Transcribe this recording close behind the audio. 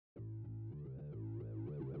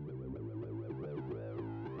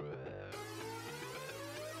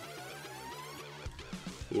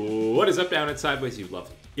What is up, down and sideways, you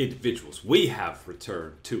lovely individuals? We have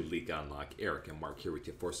returned to League Unlock. Eric and Mark here with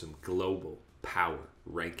you for some global power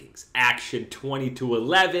rankings action.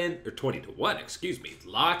 20-11 or 20-1, excuse me.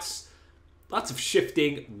 Lots of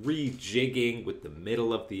shifting, rejigging with the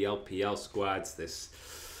middle of the LPL squads. This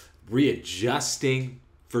readjusting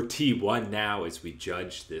for T1 now as we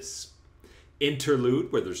judge this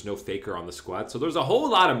interlude where there's no faker on the squad. So there's a whole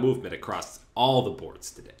lot of movement across all the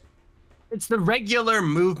boards today. It's the regular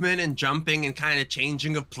movement and jumping and kind of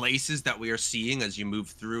changing of places that we are seeing as you move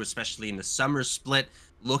through, especially in the summer split,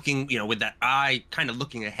 looking, with that eye kind of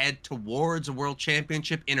looking ahead towards a world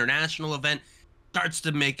championship international event starts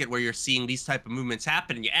to make it where you're seeing these type of movements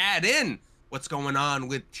happen. And you add in what's going on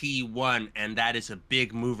with T1, and that is a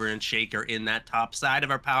big mover and shaker in that top side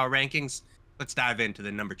of our power rankings. Let's dive into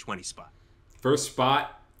the number 20 spot. First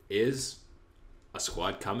spot is a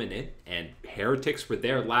squad coming in, and Heretics were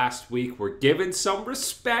there last week. We're given some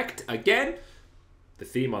respect. Again, the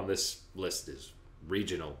theme on this list is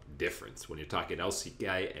regional difference. When you're talking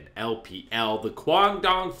LCK and LPL, the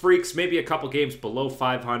Guangdong Freaks, maybe a couple games below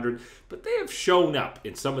 500, but they have shown up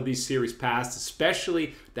in some of these series past,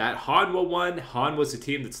 especially that Hanwha one. Hanwha's a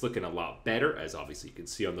team that's looking a lot better, as obviously you can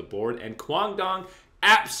see on the board, and Guangdong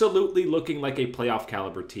absolutely looking like a playoff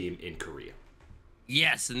caliber team in Korea.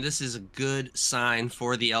 Yes, and this is a good sign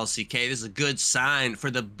for the LCK. This is a good sign for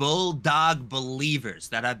the Bulldog believers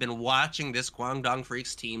that have been watching this Guangdong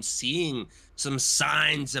Freaks team, seeing some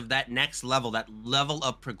signs of that next level, that level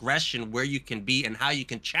of progression where you can be and how you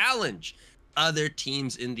can challenge other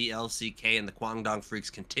teams in the LCK. And the Guangdong Freaks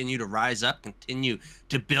continue to rise up, continue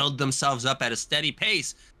to build themselves up at a steady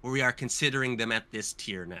pace where we are considering them at this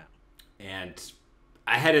tier now. And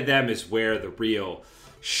ahead of them is where the real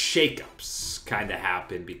shakeups kind of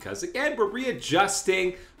happen, because again, we're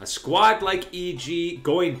readjusting. A squad like EG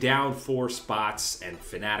going down 4 spots, and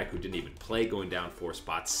Fnatic, who didn't even play, going down 4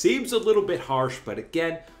 spots, seems a little bit harsh, but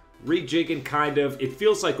again, rejigging kind of. It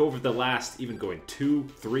feels like over the last even going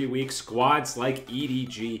 2-3 weeks, squads like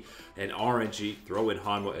EDG and RNG, throw in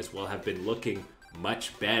Hanwha as well, have been looking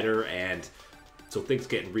much better, and so things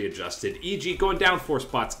getting readjusted. EG going down 4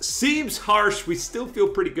 spots seems harsh. We still feel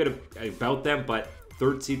pretty good about them, but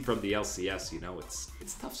 3rd seed from the LCS,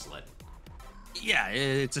 it's tough sledding. Yeah,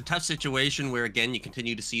 it's a tough situation where, again, you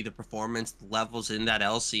continue to see the performance levels in that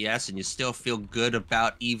LCS, and you still feel good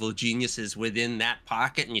about evil geniuses within that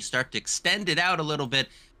pocket, and you start to extend it out a little bit.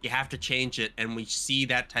 You have to change it, and we see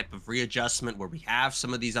that type of readjustment where we have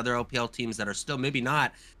some of these other OPL teams that are still maybe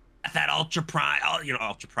not at that ultra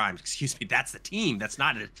prime, excuse me, that's the team. That's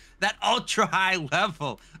not it. That ultra high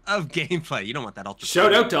level of gameplay. You don't want that ultra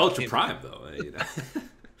Shout out to ultra prime, though.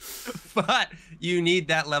 But you need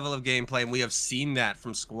that level of gameplay, and we have seen that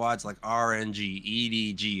from squads like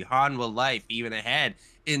RNG, EDG, Hanwha Life, even ahead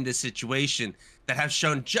in this situation, that have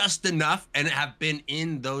shown just enough and have been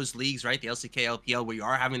in those leagues, right? The LCK, LPL, where you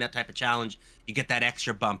are having that type of challenge, you get that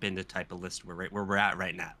extra bump in the type of list where we're at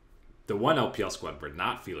right now. The one LPL squad we're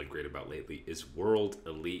not feeling great about lately is World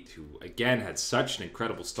Elite, who again had such an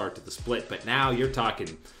incredible start to the split, but now you're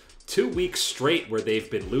talking 2 weeks straight where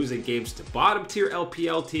they've been losing games to bottom tier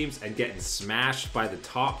LPL teams and getting smashed by the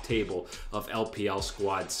top table of LPL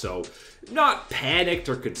squads. So not panicked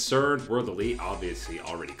or concerned. World Elite obviously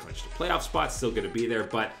already clinched a playoff spot, still going to be there,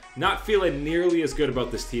 but not feeling nearly as good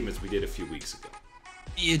about this team as we did a few weeks ago.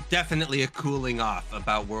 Definitely a cooling off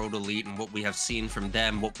about World Elite and what we have seen from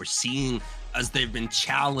them, what we're seeing as they've been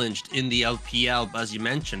challenged in the LPL, as you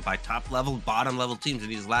mentioned, by top level, bottom level teams in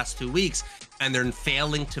these last 2 weeks, and they're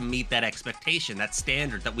failing to meet that expectation, that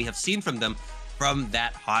standard that we have seen from them from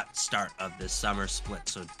that hot start of this summer split.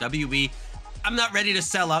 So WE, I'm not ready to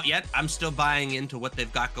sell out yet. I'm still buying into what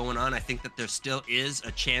they've got going on. I think that there still is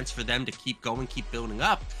a chance for them to keep going, keep building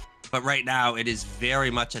up. But right now, it is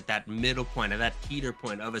very much at that middle point, at that teeter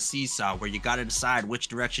point of a seesaw where you got to decide which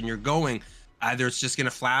direction you're going. Either it's just going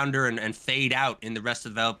to flounder and fade out in the rest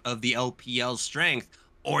of the LPL's strength,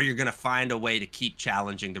 or you're going to find a way to keep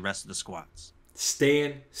challenging the rest of the squads.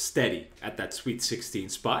 Staying steady at that Sweet 16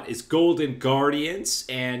 spot is Golden Guardians,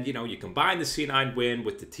 and you combine the C9 win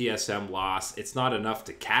with the TSM loss. It's not enough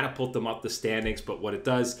to catapult them up the standings, but what it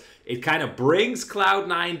does, it kind of brings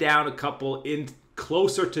Cloud9 down a couple in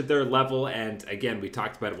closer to their level. And again, we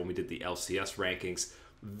talked about it when we did the LCS rankings.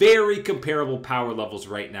 Very comparable power levels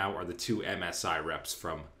right now are the 2 MSI reps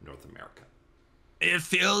from North America. It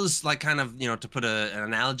feels like kind of, to put an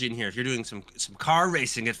analogy in here, if you're doing some car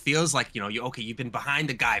racing, it feels like, you've been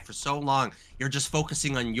behind a guy for so long. You're just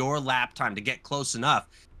focusing on your lap time to get close enough.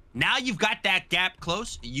 Now you've got that gap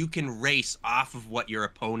close. You can race off of what your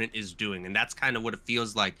opponent is doing. And that's kind of what it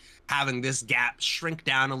feels like, having this gap shrink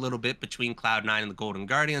down a little bit between Cloud9 and the Golden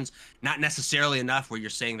Guardians. Not necessarily enough where you're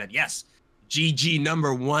saying that, yes, GG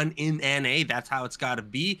 #1 in NA, that's how it's got to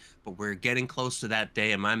be. But we're getting close to that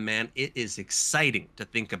day. And my man, it is exciting to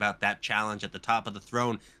think about that challenge at the top of the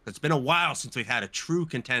throne. It's been a while since we've had a true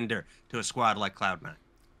contender to a squad like Cloud9.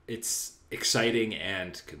 It's exciting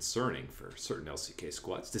and concerning for certain LCK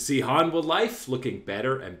squads to see Hanwha Life looking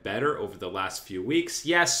better and better over the last few weeks.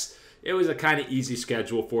 Yes, it was a kind of easy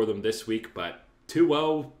schedule for them this week, but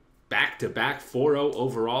 2-0, back-to-back, 4-0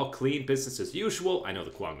 overall, clean business as usual. I know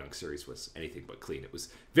the Kwangdong series was anything but clean. It was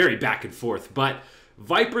very back and forth, but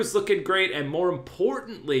Viper's looking great, and more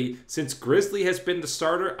importantly, since Grizzly has been the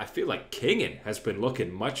starter, I feel like Kingen has been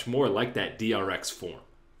looking much more like that DRX form.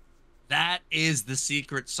 That is the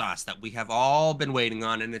secret sauce that we have all been waiting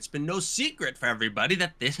on, and it's been no secret for everybody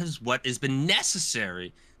that this is what has been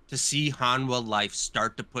necessary to see Hanwha Life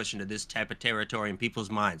start to push into this type of territory in people's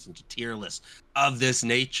minds, into tier lists of this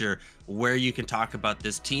nature, where you can talk about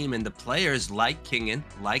this team and the players like Kingen,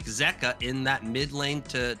 like Zeka in that mid lane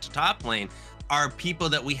to top lane are people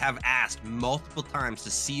that we have asked multiple times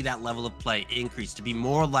to see that level of play increase, to be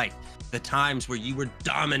more like the times where you were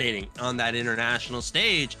dominating on that international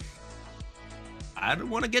stage. I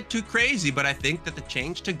don't want to get too crazy, but I think that the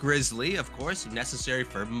change to Grizzly, of course, necessary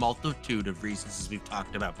for a multitude of reasons, as we've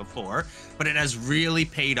talked about before, but it has really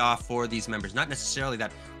paid off for these members. Not necessarily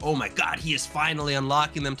that, oh my God, he is finally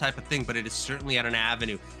unlocking them type of thing, but it is certainly at an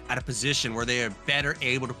avenue, at a position where they are better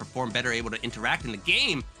able to perform, better able to interact in the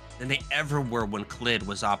game than they ever were when Clid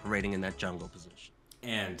was operating in that jungle position.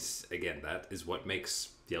 And again, that is what makes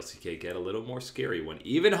the LCK get a little more scary when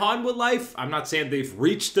even Hanwha Life, I'm not saying they've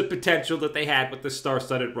reached the potential that they had with the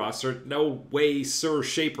star-studded roster. No way, sir,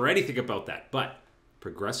 shape, or anything about that. But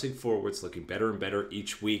progressing forwards, looking better and better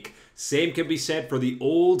each week. Same can be said for the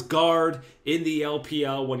old guard in the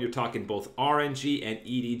LPL when you're talking both RNG and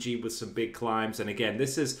EDG with some big climbs. And again,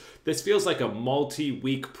 this feels like a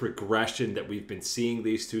multi-week progression that we've been seeing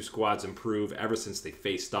these two squads improve ever since they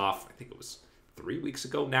faced off. I think it was 3 weeks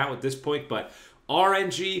ago now at this point, but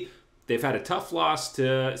RNG, they've had a tough loss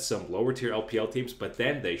to some lower tier LPL teams, but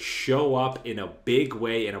then they show up in a big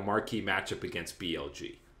way in a marquee matchup against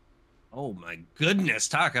BLG. Oh my goodness,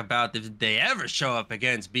 talk about did they ever show up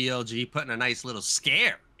against BLG, putting a nice little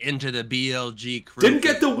scare into the BLG crew. Didn't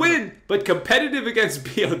get the win, but competitive against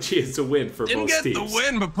BLG is a win for both teams. Didn't get the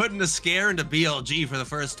win, but putting a scare into BLG for the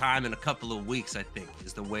first time in a couple of weeks, I think,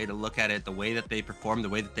 is the way to look at it. The way that they performed, the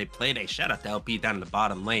way that they played. Hey, shout out to LP down in the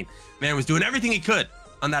bottom lane. Man was doing everything he could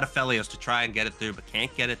on that Aphelios to try and get it through, but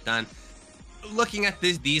can't get it done. Looking at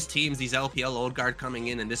these teams, these LPL old guard coming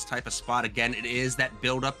in this type of spot, again, it is that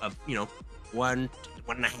buildup of,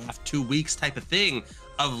 1.5, 2 weeks type of thing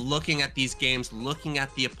of looking at these games, looking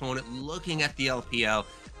at the opponent, looking at the LPL,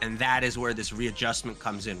 and that is where this readjustment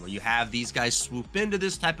comes in, where you have these guys swoop into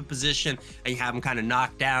this type of position and you have them kind of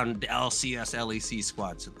knock down the LCS, LEC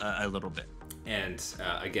squads a little bit. And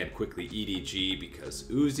again, quickly, EDG, because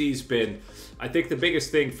Uzi's been, I think the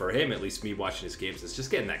biggest thing for him, at least me watching his games, is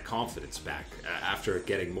just getting that confidence back after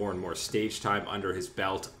getting more and more stage time under his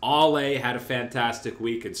belt. Ale had a fantastic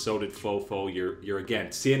week, and so did Fofo. You're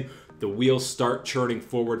again seeing the wheels start churning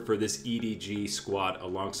forward for this EDG squad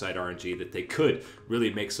alongside RNG, that they could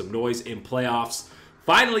really make some noise in playoffs.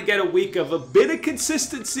 Finally get a week of a bit of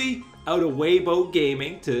consistency out of Weibo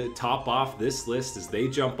Gaming to top off this list as they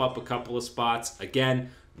jump up a couple of spots. Again,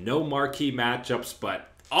 no marquee matchups, but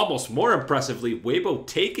almost more impressively, Weibo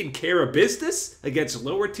taking care of business against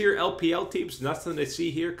lower tier LPL teams. Nothing to see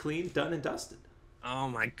here, clean, done, and dusted. Oh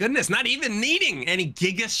my goodness, not even needing any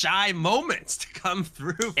Giga Shy moments to come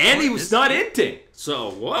through. And he was not inting, so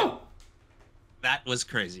whoa. That was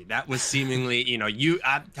crazy. That was seemingly,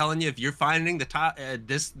 I'm telling you, if you're finding the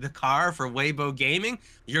car for Weibo Gaming,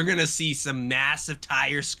 you're going to see some massive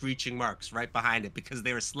tire screeching marks right behind it because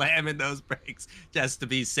they were slamming those brakes just to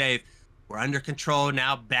be safe. We're under control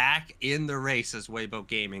now, back in the race as Weibo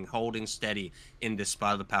Gaming, holding steady in this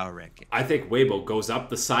spot of the power ranking. I think Weibo goes up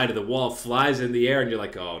the side of the wall, flies in the air, and you're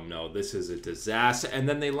like, oh no, this is a disaster. And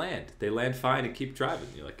then they land. They land fine and keep driving.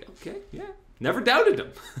 You're like, okay, yeah. Never doubted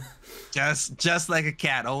them. just like a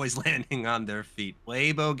cat, always landing on their feet.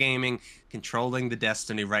 Weibo Gaming controlling the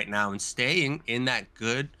destiny right now and staying in that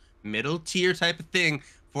good middle tier type of thing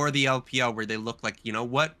for the LPL, where they look like, you know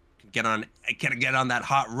what, get on that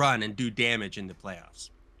hot run and do damage in the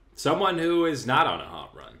playoffs. Someone who is not on a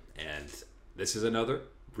hot run, and this is another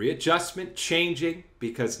readjustment changing,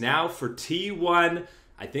 because now for T1,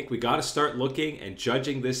 I think we got to start looking and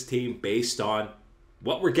judging this team based on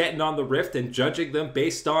what we're getting on the Rift and judging them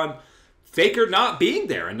based on Faker not being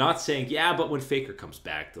there and not saying, yeah, but when Faker comes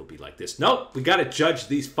back, they'll be like this. Nope, we got to judge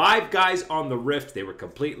these 5 guys on the Rift. They were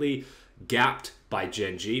completely gapped by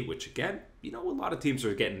Gen G, which again, you know, a lot of teams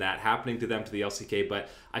are getting that happening to them, to the LCK, but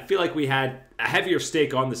I feel like we had a heavier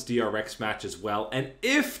stake on this DRX match as well. And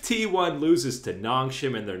if T1 loses to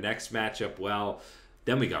Nongshim in their next matchup, well,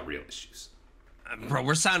 then we got real issues. Bro,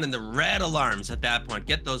 we're sounding the red alarms at that point.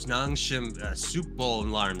 Get those Nongshim Soup Bowl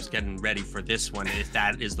alarms getting ready for this one, if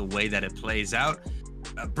that is the way that it plays out.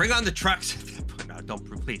 Bring on the trucks at that point. No,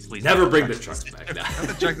 don't, please. Never bring the trucks back. No.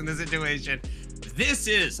 The trucks in this situation. This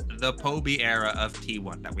is the Poby era of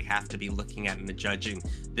T1 that we have to be looking at in the judging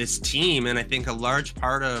this team. And I think a large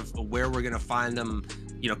part of where we're going to find them,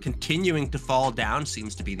 you know, continuing to fall down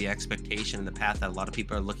seems to be the expectation and the path that a lot of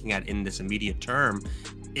people are looking at in this immediate term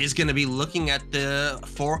is going to be looking at the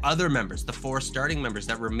 4 other members, the 4 starting members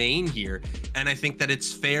that remain here. And I think that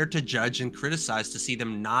it's fair to judge and criticize to see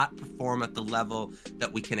them not perform at the level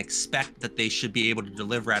that we can expect that they should be able to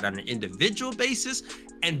deliver at on an individual basis,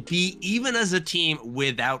 and be even as a team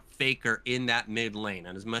without Faker in that mid lane.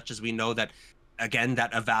 And as much as we know that, again,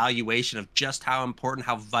 that evaluation of just how important,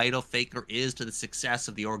 how vital Faker is to the success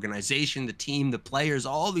of the organization, the team, the players,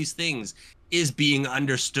 all these things is being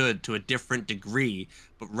understood to a different degree.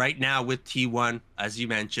 But right now with T1, as you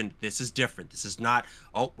mentioned, this is different. This is not,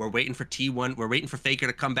 oh, we're waiting for T1, we're waiting for Faker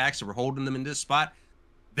to come back, so we're holding them in this spot.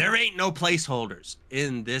 There ain't no placeholders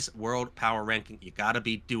in this world power ranking. You got to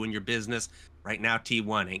be doing your business. Right now,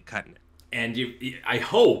 T1 ain't cutting it. And I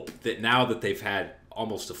hope that now that they've had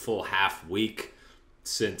almost a full half week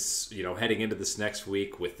since, you know, heading into this next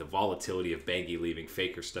week with the volatility of Bangy leaving,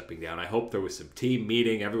 Faker stepping down, I hope there was some team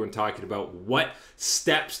meeting, everyone talking about what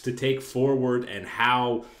steps to take forward and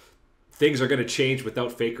how things are going to change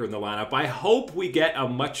without Faker in the lineup. I hope we get a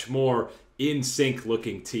much more in sync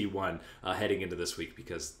looking T1 heading into this week,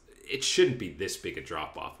 because it shouldn't be this big a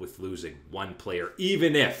drop off with losing one player,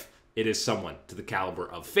 even if it is someone to the caliber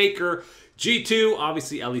of Faker. G2,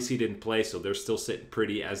 obviously LEC didn't play, so they're still sitting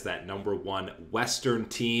pretty as that #1 Western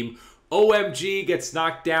team. OMG gets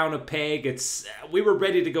knocked down a peg. We were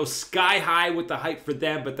ready to go sky high with the hype for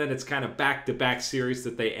them, but then it's kind of back-to-back series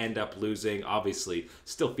that they end up losing. Obviously,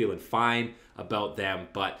 still feeling fine about them,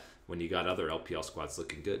 but when you got other LPL squads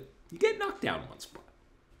looking good, you get knocked down one spot.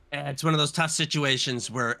 It's one of those tough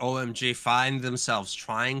situations where OMG find themselves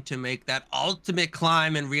trying to make that ultimate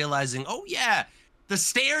climb and realizing, oh yeah, the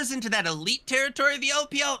stairs into that elite territory of the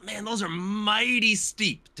LPL, man, those are mighty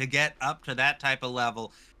steep to get up to that type of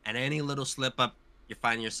level. And any little slip up, you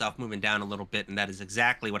find yourself moving down a little bit, and that is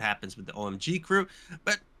exactly what happens with the OMG crew.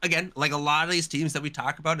 But again, like a lot of these teams that we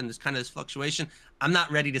talk about in this kind of this fluctuation, I'm not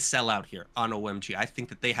ready to sell out here on OMG. I think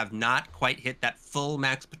that they have not quite hit that full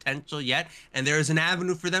max potential yet, and there is an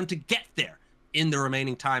avenue for them to get there in the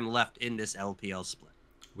remaining time left in this LPL split.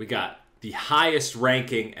 We got the highest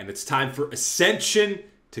ranking, and it's time for Ascension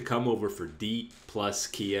to come over for dplus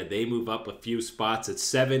Kia. They move up a few spots at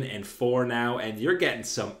 7 and 4 now, and you're getting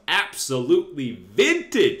some absolutely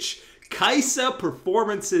vintage Kaisa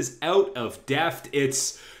performances out of Deft.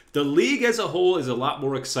 It's the league as a whole is a lot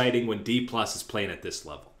more exciting when dplus is playing at this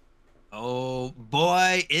level. Oh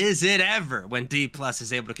boy, is it ever when dplus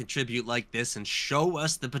is able to contribute like this and show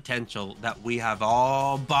us the potential that we have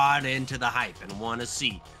all bought into the hype and want to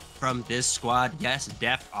see from this squad. Yes,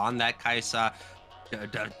 Deft on that Kaisa.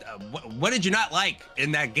 What did you not like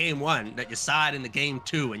in that game 1 that you saw it in the game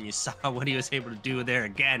 2 and you saw what he was able to do there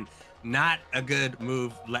again? Not a good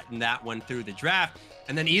move letting that one through the draft.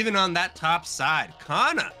 And then even on that top side,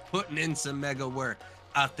 Kana putting in some mega work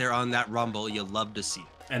out there on that Rumble. You'll love to see it.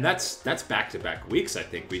 And that's back-to-back weeks, I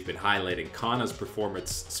think. We've been highlighting Kana's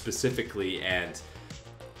performance specifically, and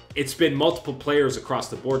it's been multiple players across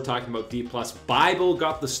the board talking about dplus. Bible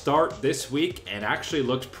got the start this week and actually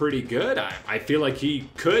looked pretty good. I feel like he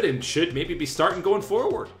could and should maybe be starting going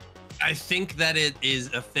forward. I think that it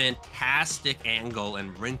is a fantastic angle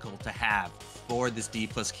and wrinkle to have for this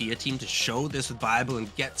dplus Kia team to show this with Bible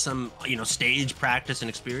and get some, you know, stage practice and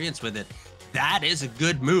experience with it. That is a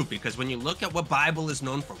good move, because when you look at what Bible is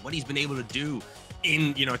known for, what he's been able to do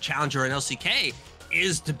in, you know, Challenger and LCK,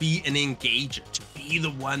 is to be an engager, to be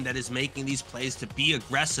the one that is making these plays, to be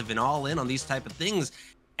aggressive and all in on these type of things.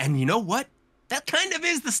 And you know what? That kind of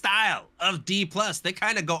is the style of dplus. They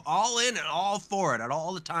kind of go all in and all for it at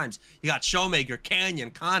all the times. You got Showmaker,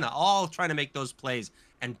 Canyon, Kana, all trying to make those plays.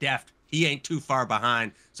 And Deft, he ain't too far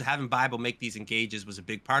behind. So having Bible make these engages was a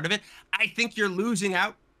big part of it. I think you're losing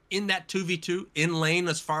out in that 2v2 in lane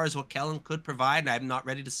as far as what Kellen could provide. And I'm not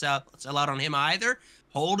ready to sell out on him either.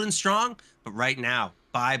 Holding strong, but right now,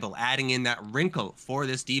 Bible, adding in that wrinkle for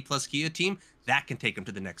this dplus Kia team, that can take them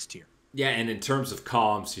to the next tier. Yeah, and in terms of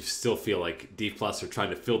columns, you still feel like dplus are trying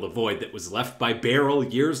to fill the void that was left by Barrel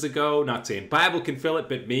years ago. Not saying Bible can fill it,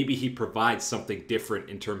 but maybe he provides something different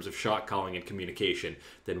in terms of shot calling and communication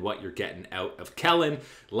than what you're getting out of Kellen.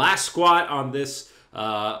 Last squad on this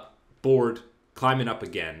board, climbing up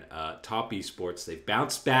again, Top Esports. They've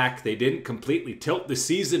bounced back. They didn't completely tilt the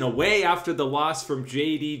season away after the loss from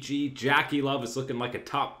JDG. Jackie Love is looking like a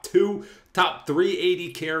top 2, top 3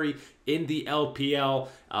 AD carry in the LPL.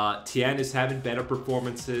 Tien is having better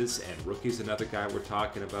performances, and Rookie's another guy we're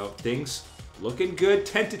talking about. Things looking good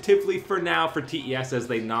tentatively for now for TES as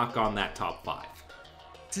they knock on that top 5.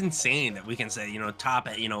 It's insane that we can say, top,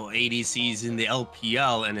 ADCs in the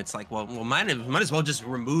LPL, and it's like, well, might as well just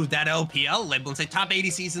remove that LPL label and say top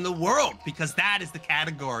ADCs in the world, because that is the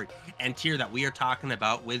category and tier that we are talking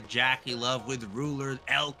about with Jackie Love, with Ruler,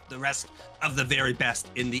 Elk, the rest of the very best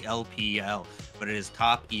in the LPL. But it is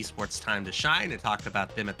Top Esports time to shine and talk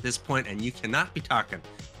about them at this point, and you cannot be talking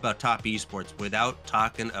about Top Esports without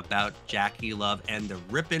talking about Jackie Love and the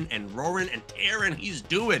ripping and roaring and tearing he's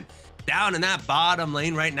doing down in that bottom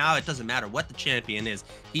lane right now. It doesn't matter what the champion is,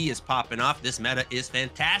 he is popping off. This meta is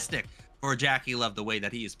fantastic for Jackie Love, the way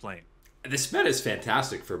that he is playing. This meta is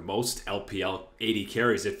fantastic for most LPL AD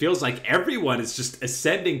carries. It feels like everyone is just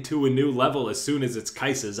ascending to a new level as soon as it's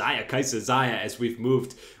Kai'Sa Xayah, as we've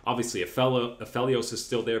moved. Obviously, Aphelios is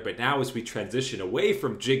still there, but now as we transition away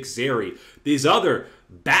from Jig Zeri, these other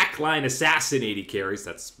backline assassin AD carries,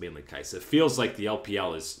 that's mainly Kai'Sa, feels like the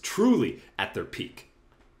LPL is truly at their peak.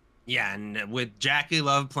 Yeah, and with Jackie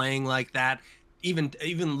Love playing like that, even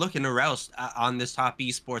looking around on this Top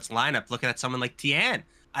Esports lineup, looking at someone like Tien,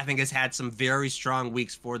 I think has had some very strong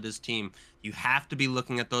weeks for this team. You have to be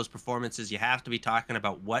looking at those performances. You have to be talking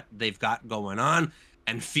about what they've got going on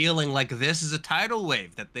and feeling like this is a tidal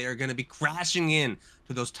wave, that they are going to be crashing in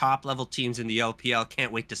to those top-level teams in the LPL.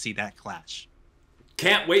 Can't wait to see that clash.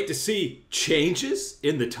 Can't wait to see changes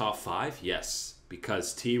in the top 5. Yes,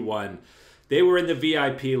 because T1, they were in the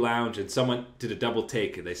VIP lounge and someone did a double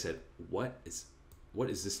take and they said, what is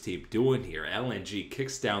this team doing here? LNG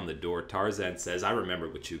kicks down the door. Tarzan says, I remember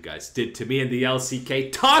what you guys did to me in the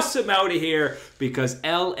LCK. Toss him out of here, because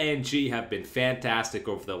LNG have been fantastic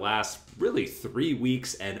over the last really 3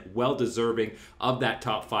 weeks and well deserving of that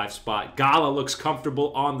top 5 spot. Gala looks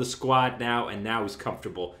comfortable on the squad now, and now he's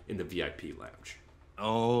comfortable in the VIP lounge.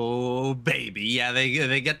 Oh, baby. Yeah,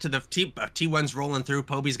 they get to the T1's rolling through.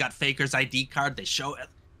 Poby's got Faker's ID card. They show it.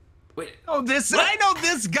 Wait, oh, this, what? I know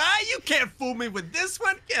this guy. You can't fool me with this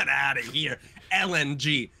one. Get out of here.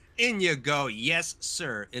 LNG, in you go. Yes,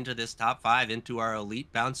 sir. Into this top 5, into our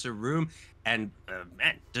elite bouncer room. And,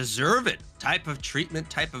 man, deserve it. Type of treatment,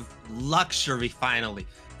 type of luxury, finally,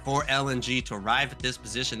 for LNG to arrive at this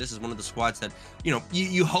position. This is one of the squads that,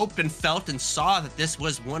 you hoped and felt and saw that this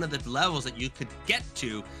was one of the levels that you could get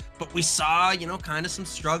to. But we saw, kind of some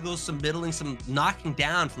struggles, some middling, some knocking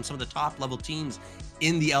down from some of the top level teams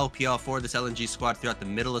in the LPL for this LNG squad throughout the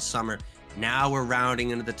middle of summer. Now we're rounding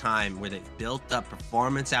into the time where they've built up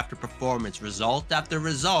performance after performance, result after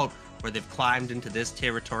result, where they've climbed into this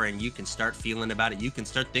territory, and you can start feeling about it. You can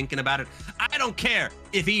start thinking about it. I don't care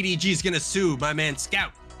if EDG is going to sue my man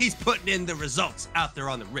Scout. He's putting in the results out there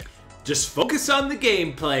on the Rift. Just focus on the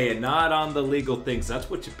gameplay and not on the legal things. That's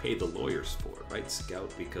what you pay the lawyers for, right,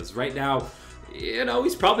 Scout? Because right now,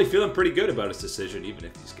 he's probably feeling pretty good about his decision, even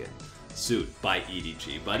if he's getting sued by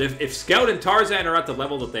EDG. But if Scout and Tarzan are at the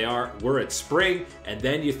level that they are, we're at spring, and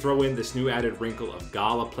then you throw in this new added wrinkle of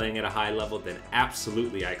Gala playing at a high level, then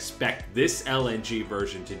absolutely I expect this LNG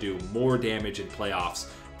version to do more damage in playoffs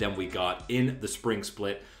than we got in the spring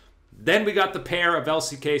split. Then we got the pair of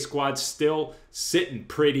LCK squads still sitting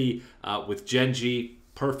pretty with Genji,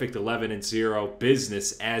 perfect 11-0,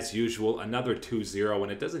 business as usual, another 2-0,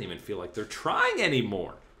 and it doesn't even feel like they're trying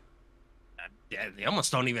anymore. They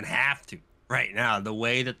almost don't even have to right now. The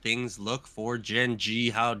way that things look for Gen G,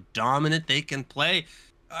 how dominant they can play.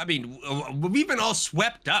 I mean, we've been all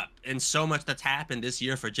swept up in so much that's happened this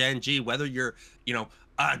year for Gen G, whether you're,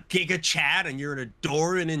 a Giga Chad and you're an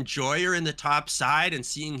adorer and enjoyer in the top side, and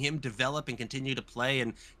seeing him develop and continue to play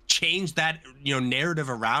and change that, narrative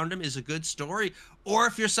around him is a good story. Or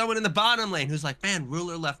if you're someone in the bottom lane who's like, man,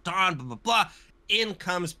 Ruler left on, blah, blah, blah. In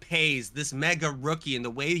comes Pays, this mega rookie, and the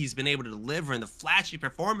way he's been able to deliver and the flashy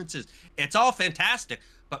performances. It's all fantastic.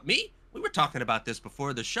 But we were talking about this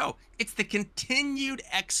before the show. It's the continued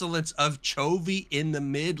excellence of Chovy in the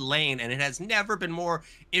mid lane, and it has never been more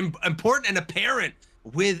important and apparent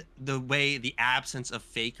with the way the absence of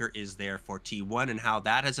FLickr is there for T1 and how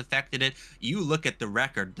that has affected it. You look at the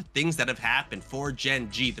record, the things that have happened for Gen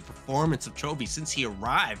G, the performance of Chovy since he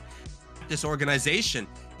arrived at this organization.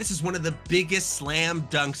 This is one of the biggest slam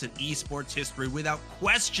dunks in esports history, without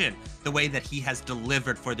question, the way that he has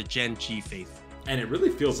delivered for the Gen G faithful. And it really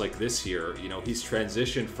feels like this year, you know, he's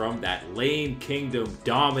transitioned from that lane kingdom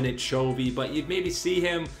dominant Chovy, but you'd maybe see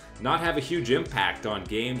him not have a huge impact on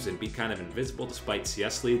games and be kind of invisible despite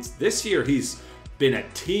CS leads. This year, he's been a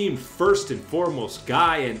team first and foremost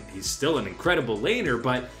guy, and he's still an incredible laner,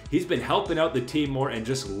 but he's been helping out the team more and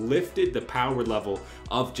just lifted the power level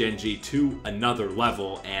of Gen G to another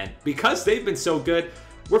level. And because they've been so good,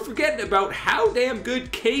 we're forgetting about how damn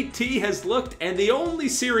good KT has looked, and the only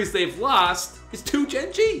series they've lost is to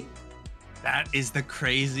Gen G. That is the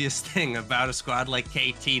craziest thing about a squad like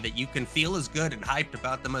KT, that you can feel as good and hyped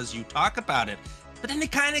about them as you talk about it, but then they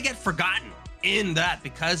kind of get forgotten in that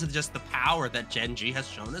because of just the power that Gen G has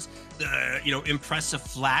shown us, the impressive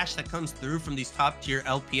flash that comes through from these top tier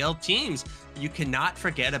LPL teams. You cannot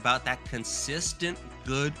forget about that consistent,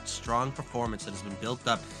 good, strong performance that has been built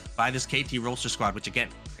up by this KT Rolster squad, which again,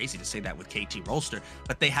 crazy to say that with KT Rolster,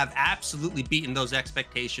 but they have absolutely beaten those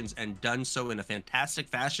expectations and done so in a fantastic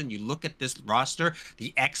fashion. You look at this roster,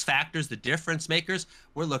 the X factors, the difference makers,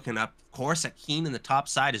 we're looking up, of course, at Keen in the top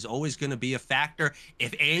side is always going to be a factor.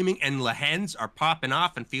 If aiming and Lehens are popping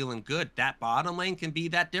off and feeling good, that bottom lane can be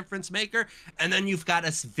that difference maker. And then you've got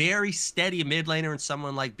a very steady mid laner and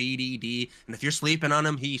someone like BDD. And if you're sleeping on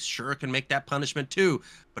him, he sure can make that punishment too.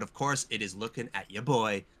 But of course, it is looking at your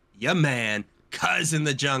boy, your man, Cuz in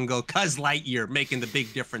the jungle, Cuz Lightyear making the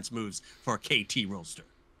big difference moves for KT Rolster.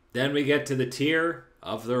 Then we get to the tier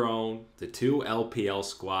of their own, the two LPL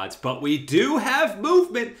squads, but we do have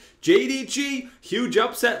movement. JDG, huge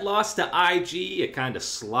upset loss to IG, a kind of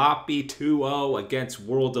sloppy 2-0 against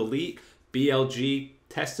World Elite. BLG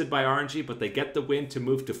tested by RNG, but they get the win to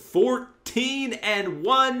move to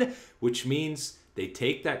 14-1, which means they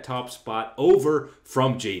take that top spot over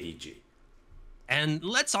from JDG. And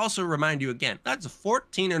let's also remind you again, that's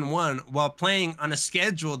 14-1 while playing on a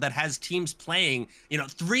schedule that has teams playing,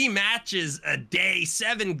 3 matches a day,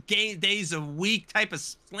 7 days a week type of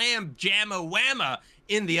slam jamma whamma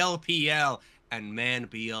in the LPL. And man,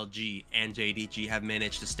 BLG and JDG have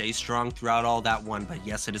managed to stay strong throughout all that one. But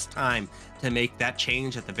yes, it is time to make that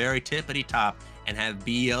change at the very tippity top and have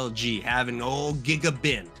BLG having old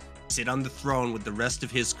Gigabin sit on the throne with the rest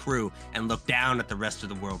of his crew and look down at the rest of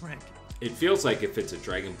the world ranking. It feels like if it's a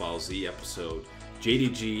Dragon Ball Z episode,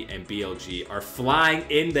 JDG and BLG are flying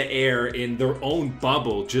in the air in their own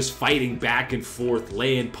bubble, just fighting back and forth,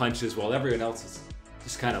 laying punches, while everyone else is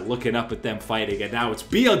just kind of looking up at them fighting. And now it's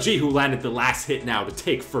BLG who landed the last hit now to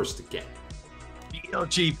take first again.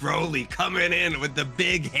 BLG Broly coming in with the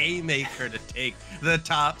big haymaker to take the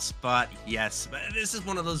top spot. Yes, but this is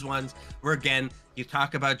one of those ones where, again, you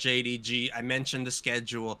talk about JDG. I mentioned the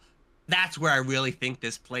schedule. That's where I really think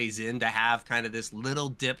this plays in, to have kind of this little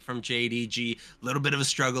dip from JDG, a little bit of a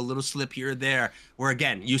struggle, a little slip here or there, where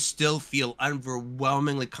again, you still feel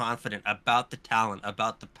overwhelmingly confident about the talent,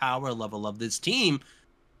 about the power level of this team.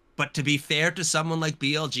 But to be fair to someone like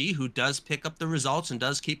BLG, who does pick up the results and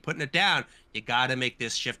does keep putting it down, you got to make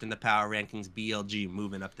this shift in the power rankings. BLG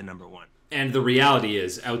moving up to #1. And the reality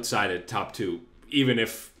is, outside of top 2, even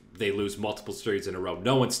if they lose multiple series in a row,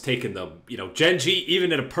 no one's taken them. Gen G,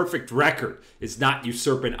 even at a perfect record, is not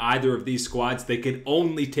usurping either of these squads. They can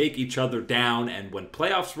only take each other down, and when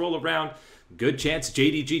playoffs roll around, good chance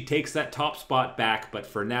JDG takes that top spot back. But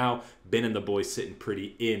for now, Ben and the boys sitting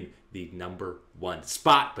pretty in the #1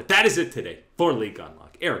 spot. But that is it today for League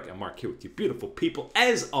Unlock. Eric and Mark here with you beautiful people.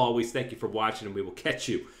 As always, thank you for watching, and we will catch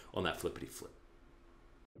you on that flippity flip.